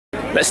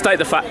Let's state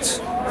the facts.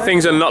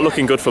 Things are not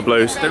looking good for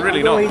Blues. They're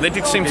really not. They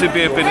did seem to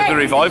be a bit of a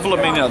revival. I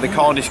mean, you know, the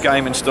Cardiff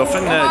game and stuff,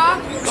 and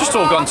just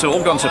all gone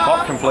to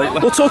pot completely.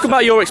 We'll talk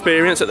about your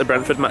experience at the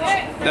Brentford match.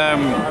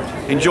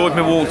 Enjoyed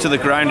my walk to the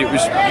ground. It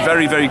was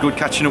very, very good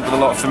catching up with a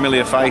lot of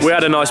familiar faces. We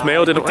had a nice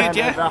meal, didn't we? We did,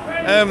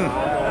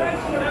 yeah.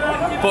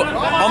 But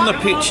on the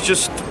pitch,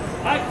 just,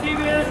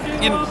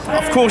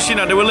 of course, you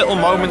know, there were little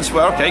moments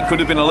where, okay, it could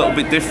have been a little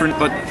bit different,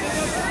 but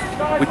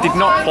we did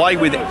not play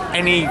with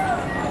any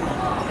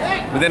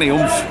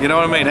oomph, you know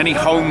what I mean? Any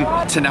home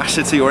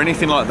tenacity or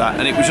anything like that.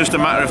 And it was just a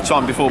matter of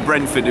time before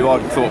Brentford, who I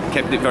thought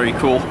kept it very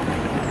cool,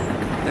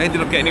 they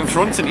ended up getting in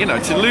front, and, you know,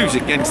 to lose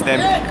against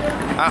them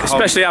at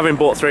especially home. having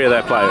bought 3 of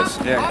their players.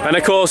 Yeah. And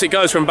of course, it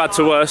goes from bad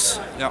to worse.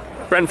 Yeah.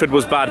 Brentford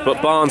was bad,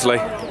 but Barnsley.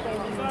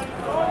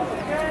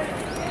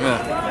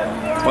 Yeah.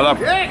 Well,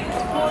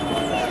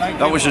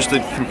 that was just a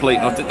complete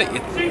nut.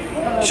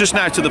 It's just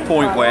now to the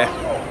point where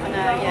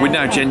we're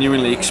now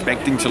genuinely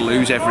expecting to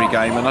lose every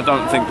game, and I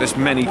don't think there's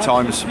many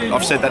times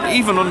I've said that.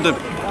 Even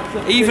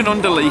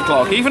under Lee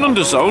Clark, even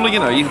under Zola, you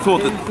know, you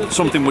thought that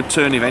something would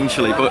turn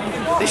eventually, but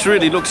this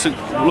really looks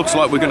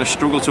like we're going to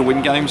struggle to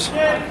win games. Do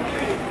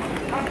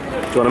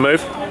you want to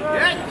move?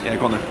 Yeah,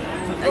 go on then.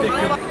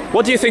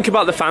 What do you think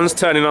about the fans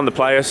turning on the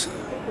players?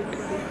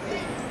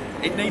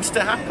 It needs to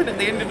happen. At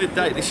the end of the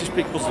day, this is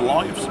people's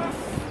lives.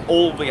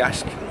 All we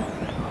ask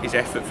is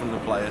effort from the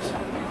players.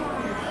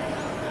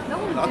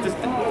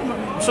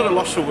 I'm sort of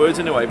lost for words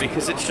in a way,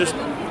 because it's just,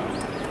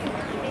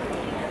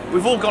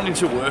 we've all gone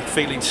into work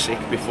feeling sick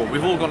before.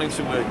 We've all gone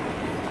into work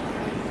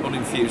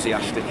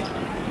unenthusiastic,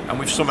 and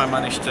we've somehow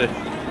managed to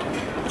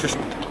just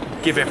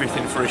give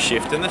everything for a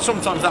shift. And then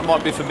sometimes that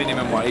might be for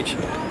minimum wage.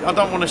 I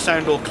don't want to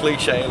sound all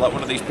cliche like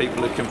one of these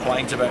people who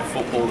complains about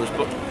footballers,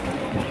 but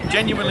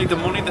genuinely the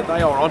money that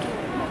they are on,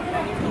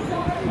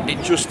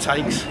 it just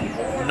takes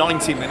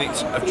 90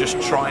 minutes of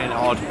just trying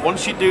hard.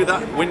 Once you do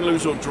that, win,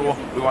 lose or draw,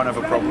 we won't have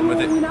a problem with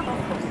it.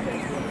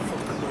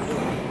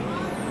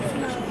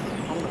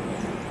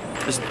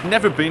 There's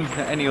never been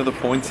at any other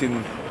point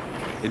in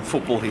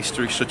football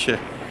history such a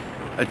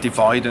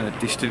divide and a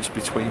distance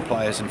between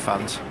players and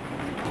fans.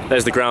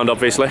 There's the ground,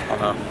 obviously. I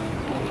know.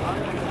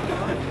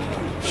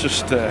 It's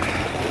just...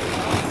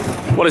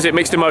 what is it,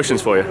 mixed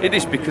emotions for you? It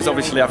is, because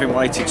obviously having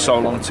waited so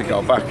long to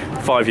go back.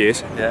 5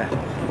 years. Yeah.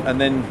 And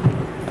then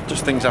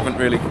just things haven't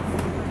really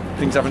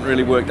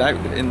worked out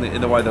in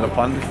the way that I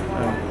planned.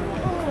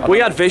 We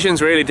had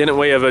visions, really, didn't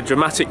we, of a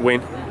dramatic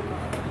win.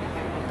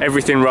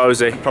 Everything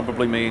rosy.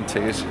 Probably me in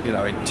tears, you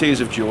know, in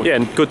tears of joy. Yeah,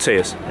 and good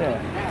tears. Yeah.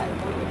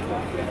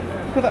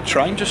 Look at that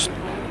train just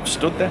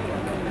stood there.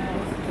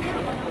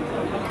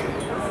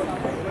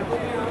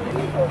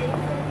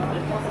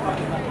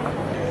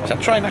 Is that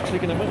train actually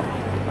going to move?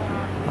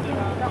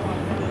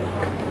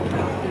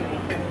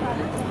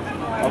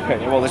 Okay,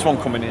 well, there's one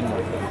coming in.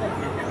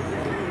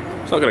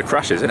 It's not going to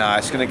crash, is it? No,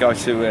 it's going to go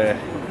to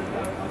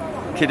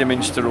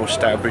Kidderminster or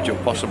Stourbridge or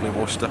possibly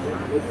Worcester.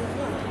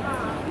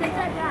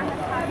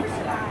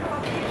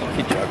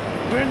 Lucky joke.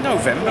 We're in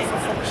November, for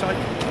fuck's sake.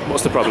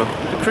 What's the problem?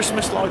 The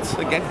Christmas lights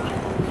again.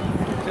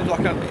 It's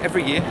like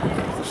every year,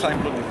 it's the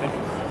same bloody thing.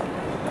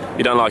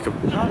 You don't like them?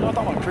 No, I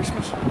don't like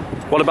Christmas.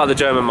 What about the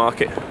German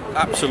market?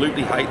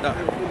 Absolutely hate that.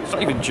 It's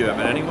not even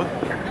German anyway.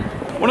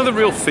 One of the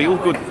real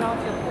feel-good,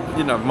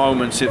 you know,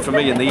 moments for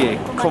me in the year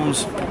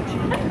comes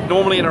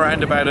normally in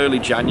around about early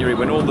January,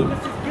 when all the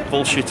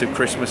bullshit of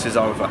Christmas is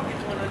over.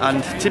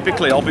 And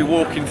typically I'll be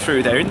walking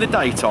through there in the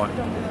daytime,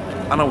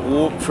 and I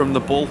walk from the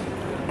Bull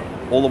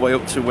all the way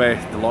up to where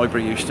the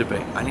library used to be,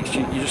 and it's,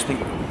 you just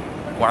think,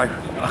 wow,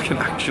 I can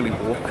actually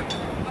walk.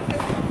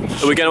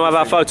 Are we going to have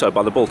our photo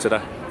by the Bull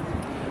today?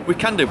 We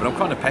can do, but I'm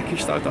kind of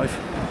peckish though, Dave.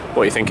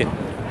 What are you thinking?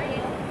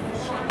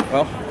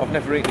 Well, I've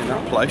never eaten in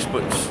that place,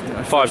 but... You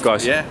know, Five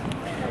Guys? Yeah.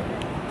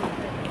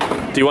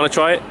 Do you want to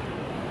try it?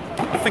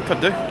 I think I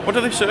do. What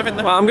are they serving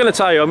there? Well, I'm going to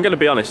tell you, I'm going to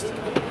be honest.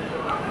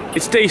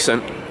 It's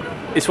decent.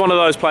 It's one of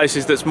those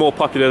places that's more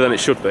popular than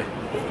it should be.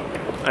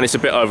 And it's a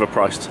bit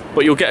overpriced.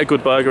 But you'll get a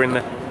good burger in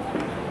there.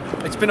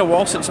 It's been a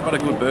while since I've had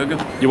a good burger.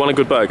 You want a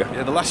good burger?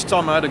 Yeah, the last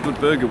time I had a good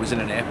burger was in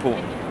an airport.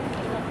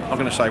 I'm not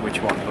going to say which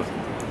one, but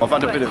I've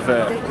had a bit of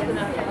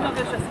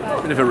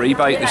a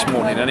rebate this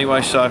morning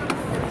anyway, so...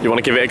 You want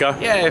to give it a go?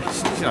 Yeah,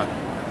 it's, you know.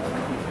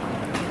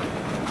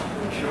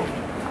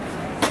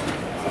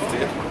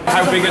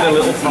 How big are the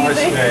little fries?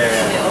 Little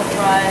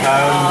fries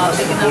are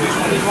big enough to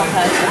feed one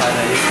person.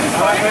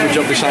 Good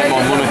job this ain't my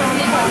money.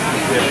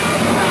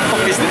 What the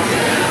fuck is this?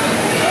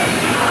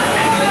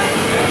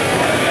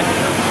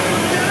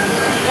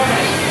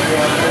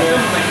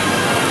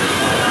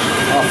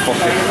 Oh,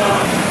 fuck it.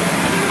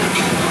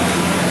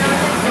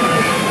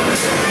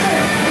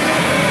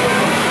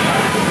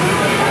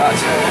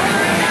 That's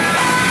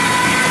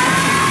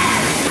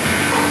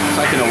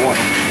taking a one.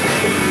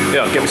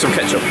 Yeah, give me some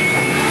ketchup.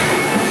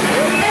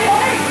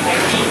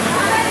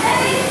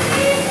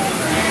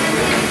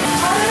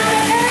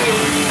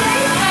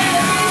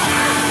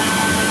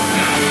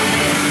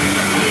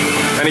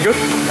 Any good?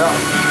 Yeah.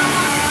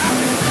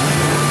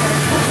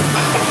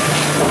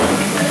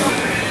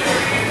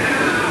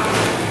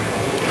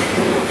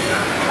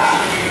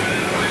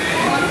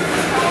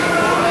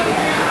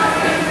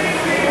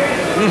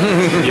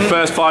 Your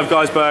first Five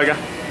Guys burger.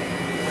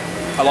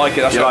 I like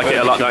it. That's You like it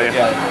a lot, don't you?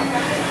 Yeah.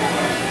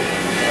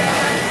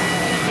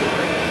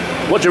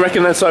 What do you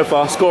reckon then so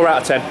far? Score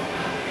out of 10. 8.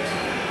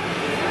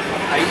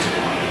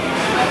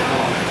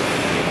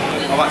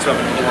 I've had to have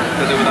another one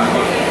because it was that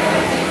good.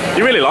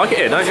 You really like it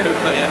here, don't you?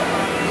 Yeah.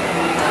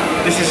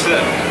 This is, you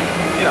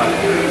know,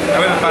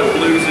 however bad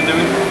Blues are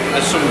doing,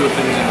 there's some good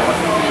things in life.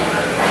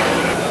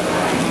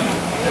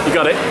 You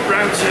got it?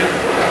 Round 2.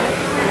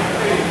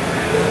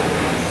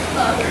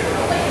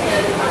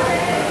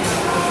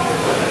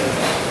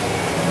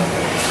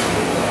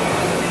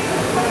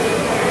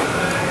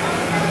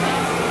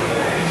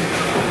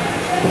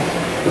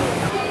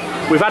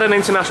 We've had an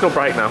international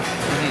break now.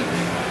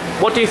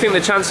 What do you think the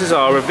chances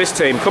are of this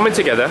team coming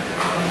together,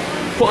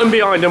 putting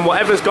behind them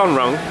whatever's gone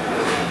wrong,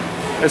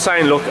 and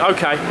saying, look,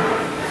 okay,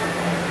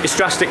 it's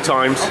drastic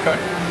times, Okay.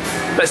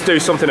 let's do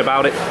something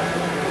about it?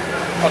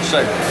 I'd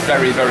say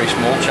very, very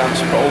small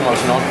chance, but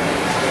almost none.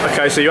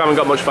 Okay, so you haven't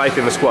got much faith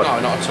in the squad? No,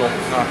 not at all.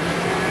 No.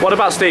 What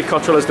about Steve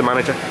Cotterill as the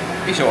manager?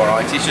 He's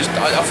alright, he's just,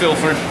 I feel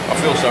for him. I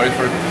feel sorry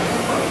for him.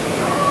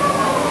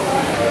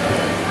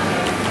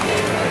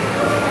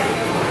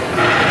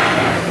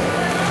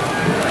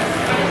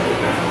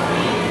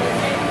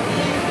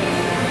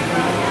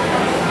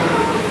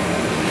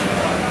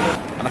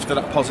 And after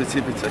that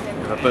positivity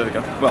of a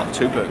burger, well,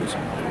 2 burgers,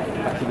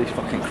 back to these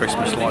fucking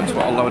Christmas lights,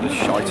 what a load of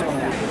shite.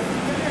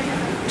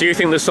 Do you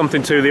think there's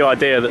something to the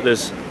idea that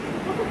there's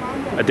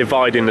a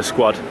divide in the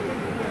squad?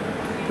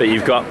 That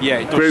you've got Yeah,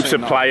 it does groups seem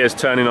of that. players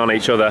turning on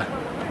each other.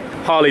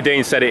 Harley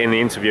Dean said it in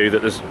the interview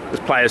that there's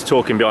players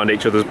talking behind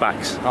each other's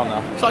backs. Oh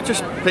no. It's like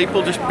just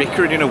people just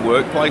bickering in a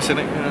workplace, isn't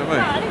it? You know what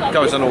I mean? It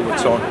goes on all the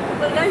time.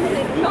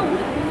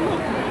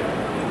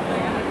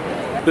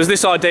 There's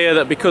this idea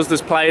that because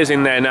there's players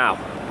in there now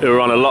who are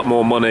on a lot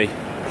more money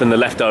than the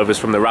leftovers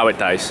from the Rowett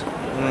days,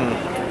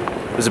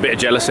 there's a bit of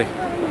jealousy.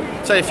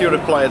 Say if you're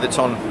a player that's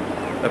on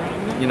a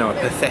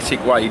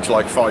pathetic wage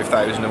like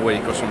 5,000 a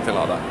week or something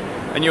like that,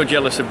 and you're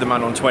jealous of the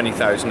man on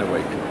 20,000 a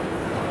week,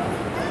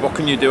 what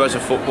can you do as a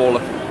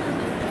footballer?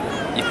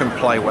 You can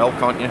play well,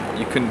 can't you?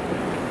 You can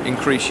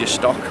increase your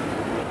stock.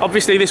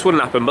 Obviously this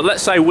wouldn't happen, but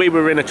let's say we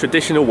were in a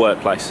traditional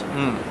workplace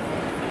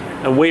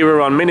and we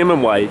were on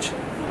minimum wage.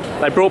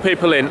 They brought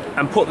people in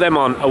and put them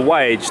on a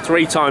wage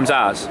 3 times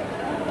ours,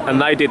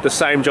 and they did the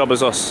same job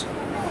as us,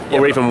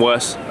 or even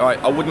worse.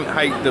 I wouldn't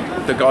hate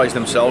the guys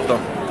themselves though.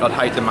 I'd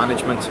hate the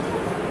management.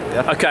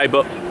 Yeah. Okay,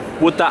 but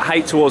would that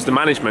hate towards the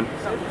management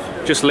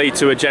just lead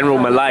to a general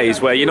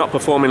malaise where you're not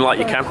performing like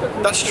you can?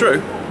 That's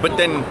true, but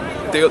then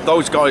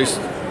those guys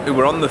who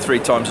were on the 3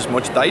 times as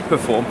much, they'd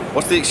perform.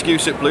 What's the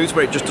excuse at Blues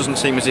where it just doesn't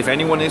seem as if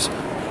anyone is?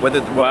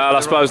 Well, I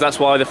suppose that's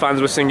why the fans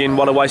were singing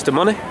 "What a waste of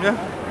money." Yeah.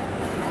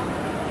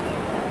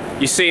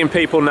 You're seeing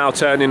people now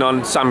turning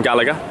on Sam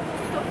Gallagher.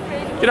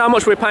 Do you know how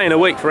much we're paying a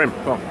week for him?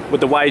 Go on. With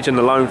the wage and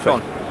the loan fee? Go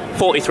on.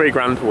 43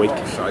 grand a week.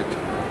 Shite.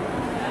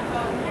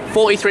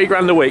 43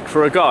 grand a week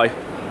for a guy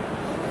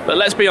that,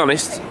 let's be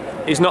honest,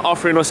 is not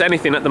offering us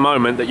anything at the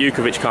moment that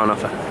Jukovic can't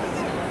offer.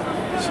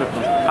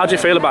 Certainly. How do you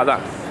feel about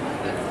that?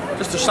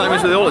 Just the same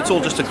as with all. It's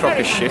all just a crock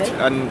of shit,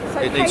 and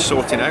it needs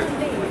sorting out.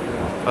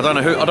 I don't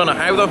know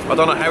how though. I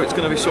don't know how it's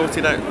going to be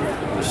sorted out.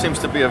 There seems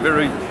to be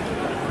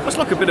it's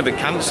like a bit of a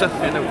cancer,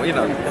 you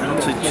know,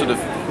 to sort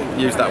of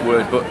use that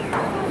word, but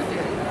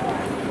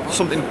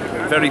something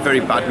very,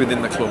 very bad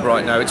within the club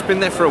right now. It's been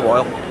there for a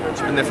while.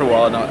 And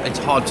it's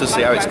hard to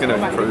see how it's going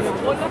to improve.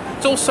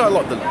 It's also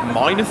like the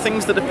minor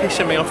things that are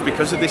pissing me off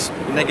because of this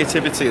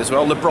negativity as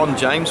well. LeBron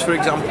James, for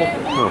example.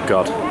 Oh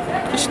God.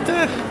 Just,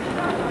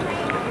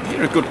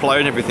 you're a good player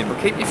and everything, but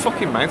keep your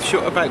fucking mouth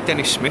shut about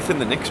Dennis Smith and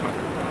the Knicks, man.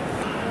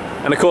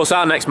 And of course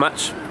our next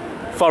match,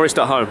 Forest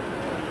at home.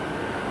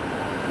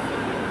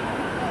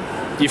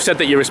 You've said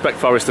that you respect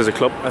Forest as a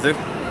club. I do.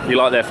 You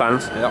like their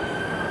fans. Yeah.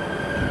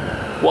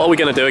 What are we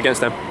going to do against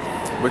them?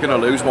 We're going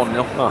to lose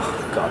 1-0.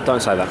 Oh God,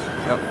 don't say that.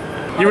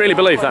 Yep. You really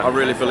believe that? I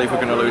really believe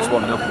we're going to lose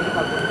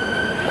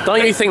 1-0.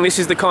 Don't you think this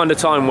is the kind of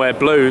time where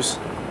Blues,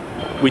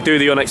 we do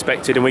the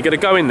unexpected and we're going to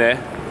go in there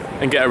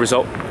and get a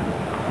result?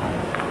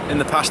 In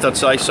the past I'd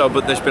say so,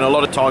 but there's been a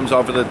lot of times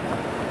over the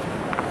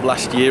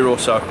last year or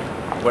so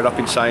where I've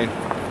been saying,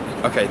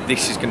 okay,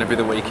 this is going to be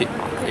the week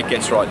it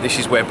gets right. This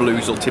is where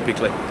Blues will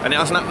typically, and it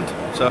hasn't happened.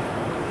 So.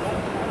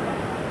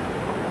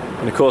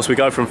 And of course we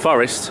go from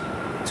Forest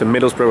to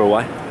Middlesbrough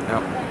away.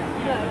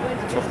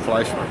 Yeah. Tough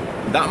place.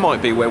 That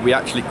might be where we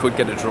actually could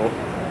get a draw.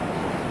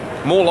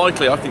 More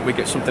likely, I think we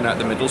get something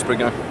out of the Middlesbrough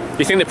game. Do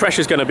you think the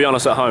pressure's going to be on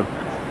us at home?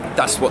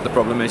 That's what the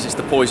problem is. It's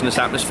the poisonous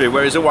atmosphere.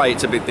 Whereas away,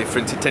 it's a bit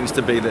different. It tends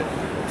to be that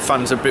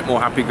fans are a bit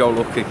more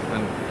happy-go-lucky.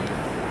 And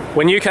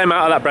when you came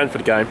out of that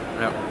Brentford game,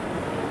 yeah.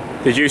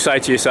 Did you say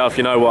to yourself,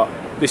 you know what,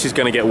 this is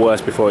going to get worse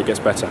before it gets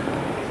better?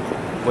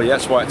 Well, yeah,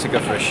 that's why I had to go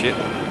for a shit.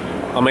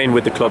 I mean,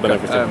 with the club and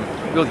everything.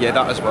 Well, yeah,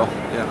 that as well.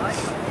 Yeah.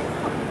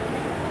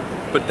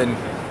 But then,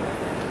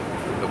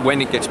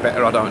 when it gets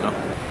better, I don't know.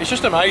 It's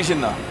just amazing,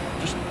 though.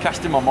 Just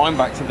casting my mind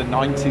back to the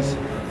 90s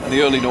and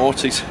the early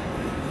noughties,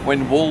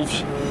 when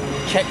Wolves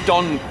kept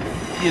on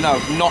you know,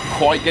 not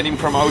quite getting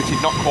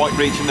promoted, not quite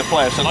reaching the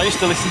playoffs. And I used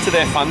to listen to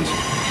their fans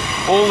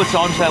all the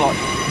time. They're like,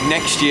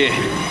 next year.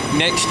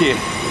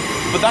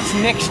 But that's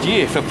next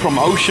year for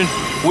promotion.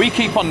 We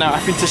keep on now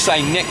having to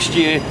say next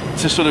year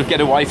to sort of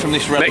get away from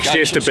this relegation. Next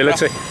year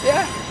stability. Scrap.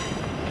 Yeah.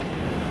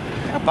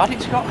 How bad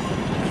it's got.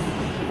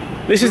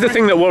 This is the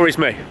thing that worries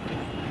me.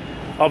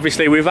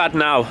 Obviously, we've had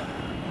now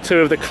 2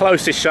 of the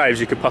closest shaves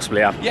you could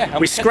possibly have. Yeah,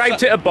 we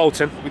scraped it at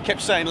Bolton. We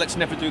kept saying, let's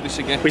never do this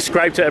again. We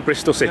scraped it at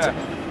Bristol City. Yeah.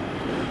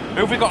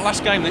 Who have we got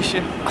last game this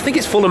year? I think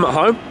it's Fulham at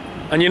home.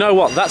 And you know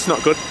what? That's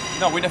not good.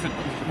 No, we never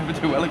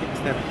do well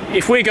against them.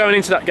 If we're going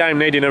into that game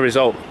needing a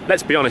result,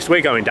 let's be honest,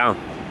 we're going down.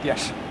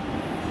 Yes.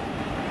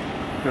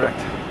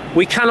 Correct.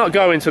 We cannot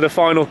go into the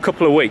final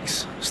couple of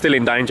weeks still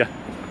in danger.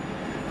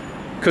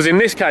 Because in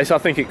this case, I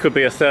think it could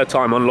be a 3rd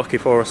time unlucky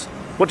for us.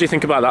 What do you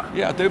think about that?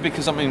 Yeah, I do,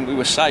 because I mean, we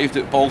were saved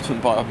at Bolton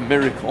by a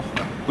miracle.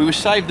 We were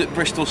saved at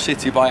Bristol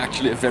City by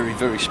actually a very,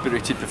 very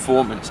spirited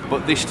performance.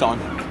 But this time,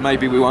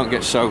 maybe we won't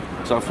get so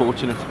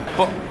fortunate.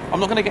 But I'm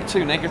not going to get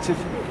too negative,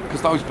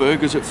 because those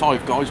burgers at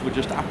Five Guys were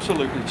just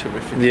absolutely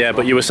terrific. Yeah,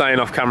 but you were saying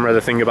off camera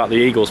the thing about the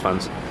Eagles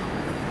fans.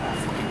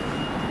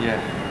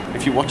 Yeah.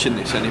 If you're watching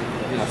this, any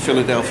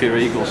Philadelphia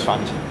Eagles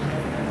fans,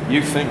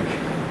 you think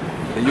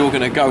that you're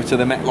going to go to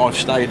the MetLife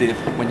Stadium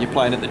when you're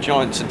playing at the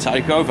Giants and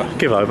take over?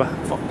 Give over.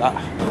 Fuck that.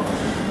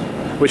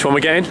 Which one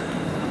we're getting?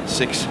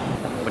 6.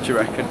 What do you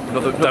reckon?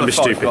 Another Don't be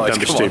Five stupid, Guys, don't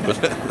be come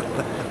stupid.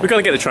 on. We've got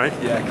to get the train.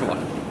 Yeah, come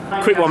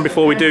on. Quick one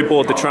before we do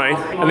board the train,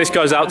 and this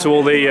goes out to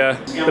all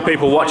the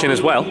people watching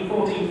as well.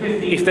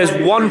 If there's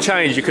one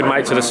change you could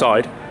make to the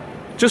side,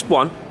 just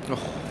one,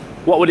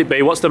 what would it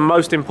be? What's the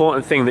most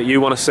important thing that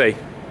you want to see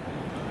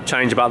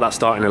change about that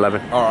starting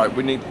 11? All right,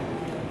 we need,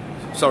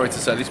 sorry to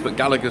say this, but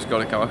Gallagher's got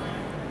to go.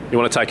 You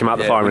want to take him out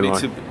the firing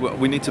line?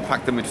 We need to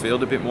pack the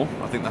midfield a bit more.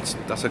 I think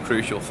that's a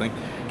crucial thing.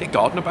 Get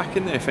Gardner back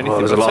in there, if anything. Well,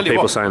 there's a lot of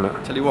people saying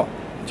that. Tell you what,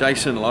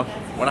 Jason Lowe,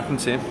 what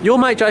happened to him? Your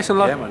mate Jason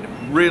Lowe? Yeah,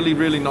 man, really,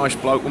 really nice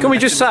bloke. Can we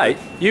just say,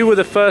 you were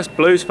the first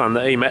Blues fan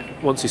that he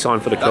met once he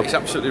signed for the club? That's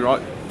absolutely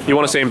right. You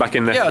want to see him back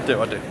in there? Yeah, I do.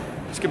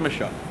 Let's give him a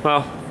shot.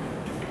 Well,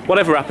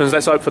 whatever happens,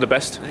 let's hope for the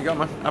best. There you go,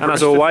 man. And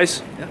as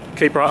always,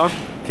 keep right on.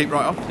 Keep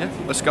right on, yeah,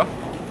 let's go.